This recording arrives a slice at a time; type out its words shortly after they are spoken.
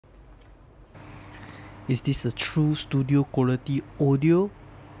Is this a true studio quality audio?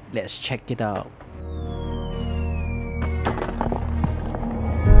 Let's check it out.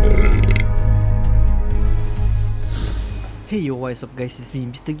 Hey yo, what's up guys, it's me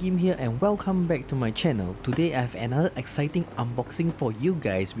Mr. Game here and welcome back to my channel. Today I have another exciting unboxing for you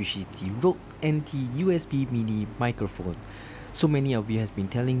guys, which is the Rode NT USB mini microphone. So many of you has been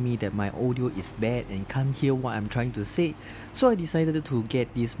telling me that my audio is bad and can't hear what I'm trying to say, so I decided to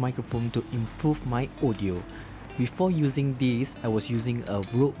get this microphone to improve my audio. Before using this, I was using a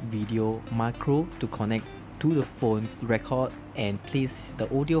Rode Video Macro to connect to the phone, record and place the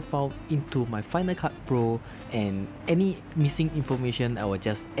audio file into my Final Cut Pro, and any missing information I will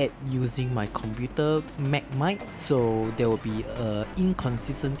just add using my computer Mac mic, so there will be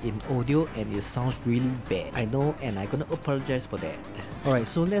inconsistent in audio and it sounds really bad. I know, and I'm gonna apologize for that. Alright,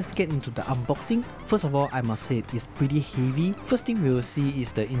 so let's get into the unboxing. First of all, I must say it's pretty heavy. First thing we will see is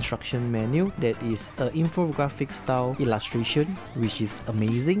the instruction manual that is an infographic style illustration, which is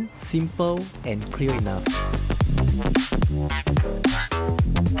amazing, simple and clear enough.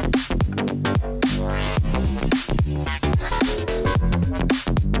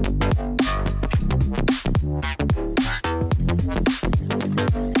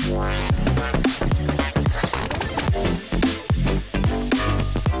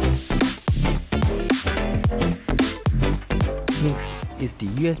 Next is the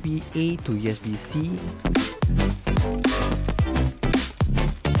USB-A to USB-C,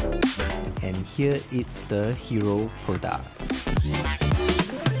 and here it's the hero product.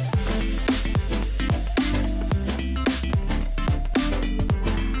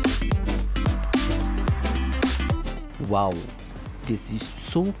 Wow, this is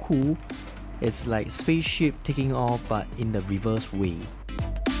so cool. It's like spaceship taking off but in the reverse way.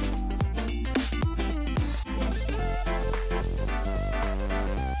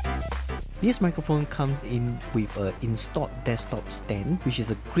 This microphone comes in with an installed desktop stand, which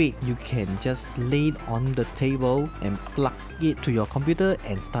is great. You can just lay it on the table and plug it to your computer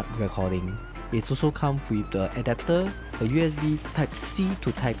and start recording. It also comes with the adapter, a USB Type-C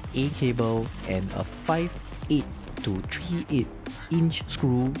to Type-A cable, and a 5/8 to 3/8 inch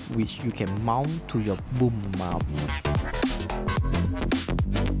screw which you can mount to your boom mount.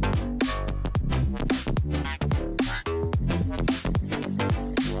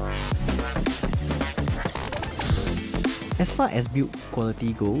 As far as build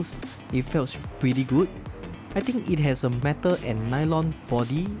quality goes, it feels pretty good. I think it has a metal and nylon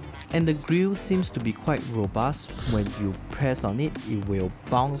body, and the grill seems to be quite robust. When you press on it, it will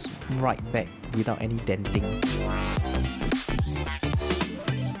bounce right back without any denting.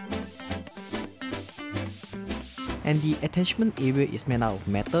 And the attachment area is made out of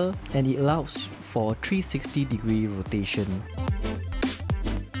metal, and it allows for 360-degree rotation.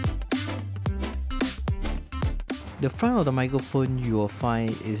 The front of the microphone you will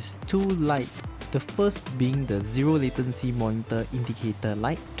find is two lights. The first being the zero latency monitor indicator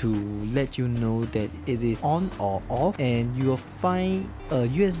light to let you know that it is on or off, and you will find a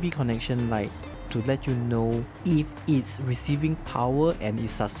USB connection light to let you know if it's receiving power and is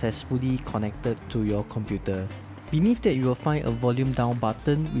successfully connected to your computer. Beneath that, you will find a volume down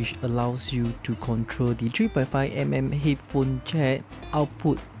button which allows you to control the 3.5mm headphone jack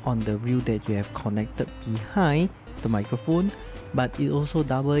output on the reel that you have connected behind the microphone, but it also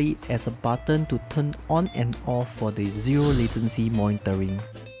double it as a button to turn on and off for the zero latency monitoring.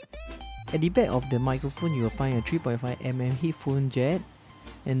 At the back of the microphone, you will find a 3.5mm headphone jack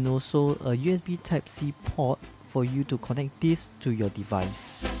and also a USB Type-C port for you to connect this to your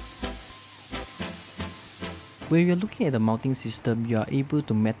device. When you're looking at the mounting system, you are able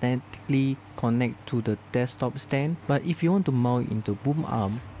to magnetically connect to the desktop stand, but if you want to mount into boom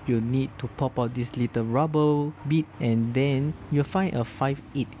arm, you need to pop out this little rubber bit, and then you'll find a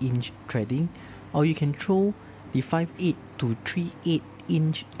 5/8 inch threading, or you can throw the 5/8 to 3/8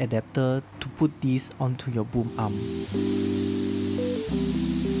 inch adapter to put this onto your boom arm.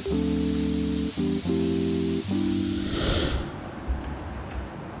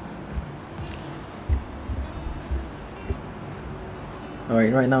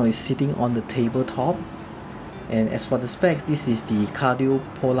 Alright, right now it's sitting on the tabletop. And as for the specs, this is the cardio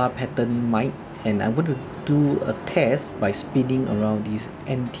polar pattern mic, and I'm going to do a test by spinning around this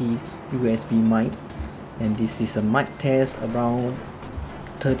NT USB mic, and this is a mic test around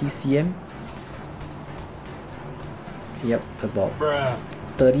 30 cm. Yep, about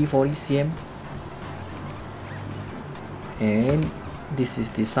 30-40 cm. And this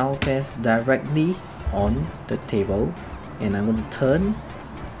is the sound test directly on the table, and I'm going to turn,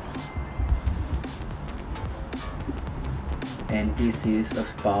 and this is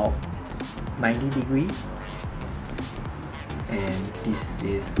about 90 degree, and this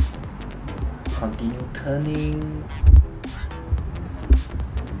is continue turning,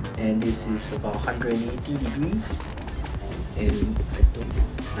 and this is about 180 degree, and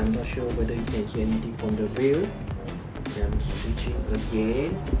I'm not sure whether you can hear anything from the rail. I'm switching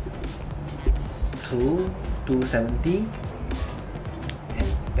again to 270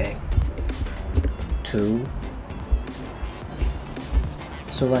 and back to.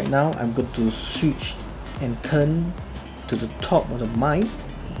 So right now I'm going to switch and turn to the top of the mic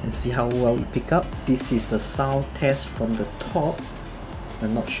and see how well it pick up. This is the sound test from the top.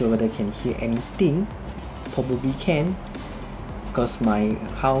 I'm not sure whether I can hear anything. Probably can, because my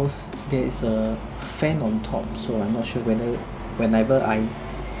house there is a fan on top, so I'm not sure whether whenever I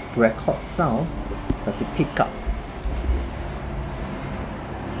record sound does it pick up.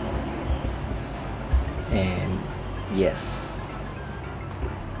 And yes,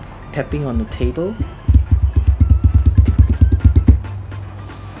 tapping on the table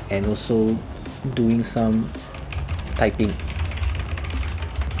and also doing some typing.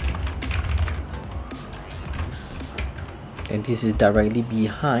 And this is directly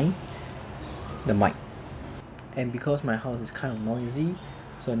behind the mic. And because my house is kind of noisy,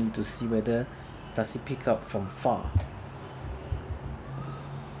 so I need to see whether does it pick up from far.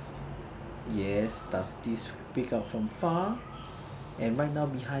 Yes, does this pick up from far? And right now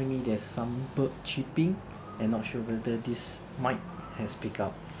behind me there's some bird chirping, and not sure whether this mic has picked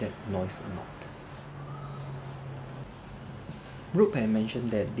up that noise or not. Rode had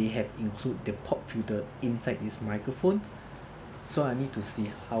mentioned that they have included the pop filter inside this microphone, so I need to see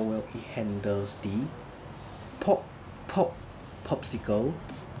how well it handles the popsicle,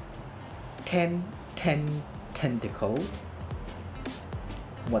 10 tentacle.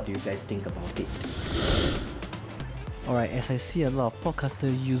 What do you guys think about it? Alright, as I see a lot of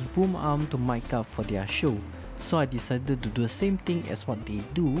podcasters use boom arm to mic up for their show, so I decided to do the same thing as what they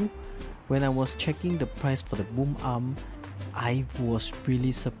do. When I was checking the price for the boom arm, I was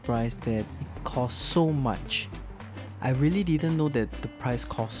really surprised that it cost so much. I really didn't know that the price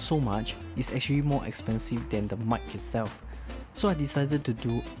cost so much. It's actually more expensive than the mic itself. So I decided to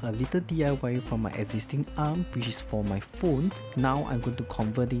do a little DIY from my existing arm, which is for my phone. Now I'm going to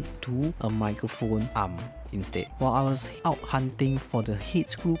convert it to a microphone arm instead. While I was out hunting for the head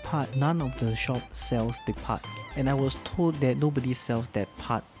screw part, none of the shop sells the part, and I was told that nobody sells that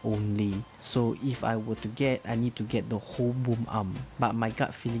part only. So if I were to get, I need to get the whole boom arm. But my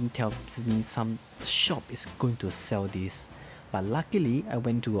gut feeling tells me some shop is going to sell this. But luckily, I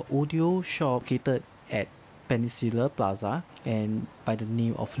went to an audio shop located at Peninsula Plaza and by the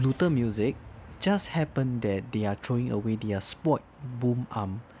name of Luther Music. Just happened that they are throwing away their spoiled boom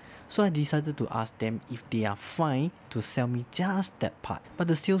arm. So I decided to ask them if they are fine to sell me just that part. But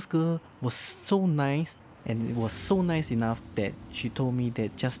the sales girl was so nice, and it was so nice enough that she told me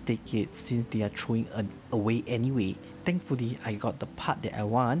that just take it since they are throwing away anyway. Thankfully, I got the part that I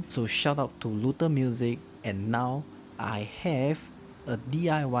want. So shout out to Luther Music, and now I have a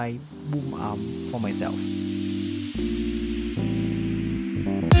DIY boom arm for myself.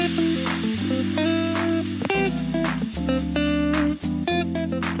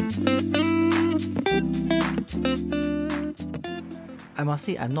 I must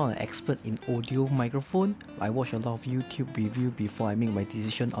say I'm not an expert in audio microphone. I watch a lot of YouTube review before I make my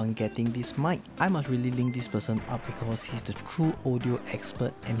decision on getting this mic. I must really link this person up because he's the true audio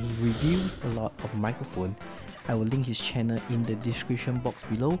expert and he reviews a lot of microphone. I will link his channel in the description box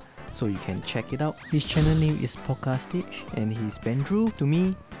below so you can check it out. His channel name is Podcastage and he's been through. To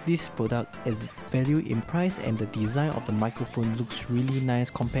me, this product is value in price and the design of the microphone looks really nice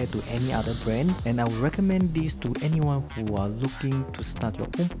compared to any other brand, and I would recommend this to anyone who are looking to start your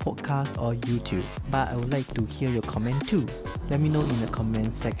own podcast or YouTube. But I would like to hear your comment too. Let me know in the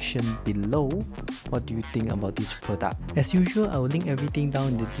comment section below what do you think about this product. As usual, I will link everything down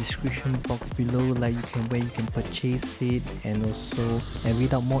in the description box below, like where you can purchase it and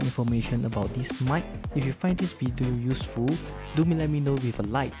read out more information about this mic. If you find this video useful, do let me know with a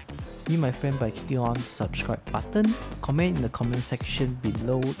like. Be my friend by clicking on the subscribe button. Comment in the comment section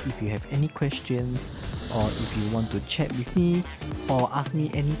below if you have any questions or if you want to chat with me or ask me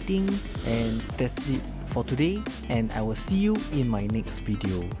anything. And that's it for today, and I will see you in my next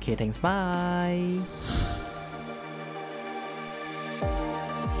video. Okay, thanks, bye.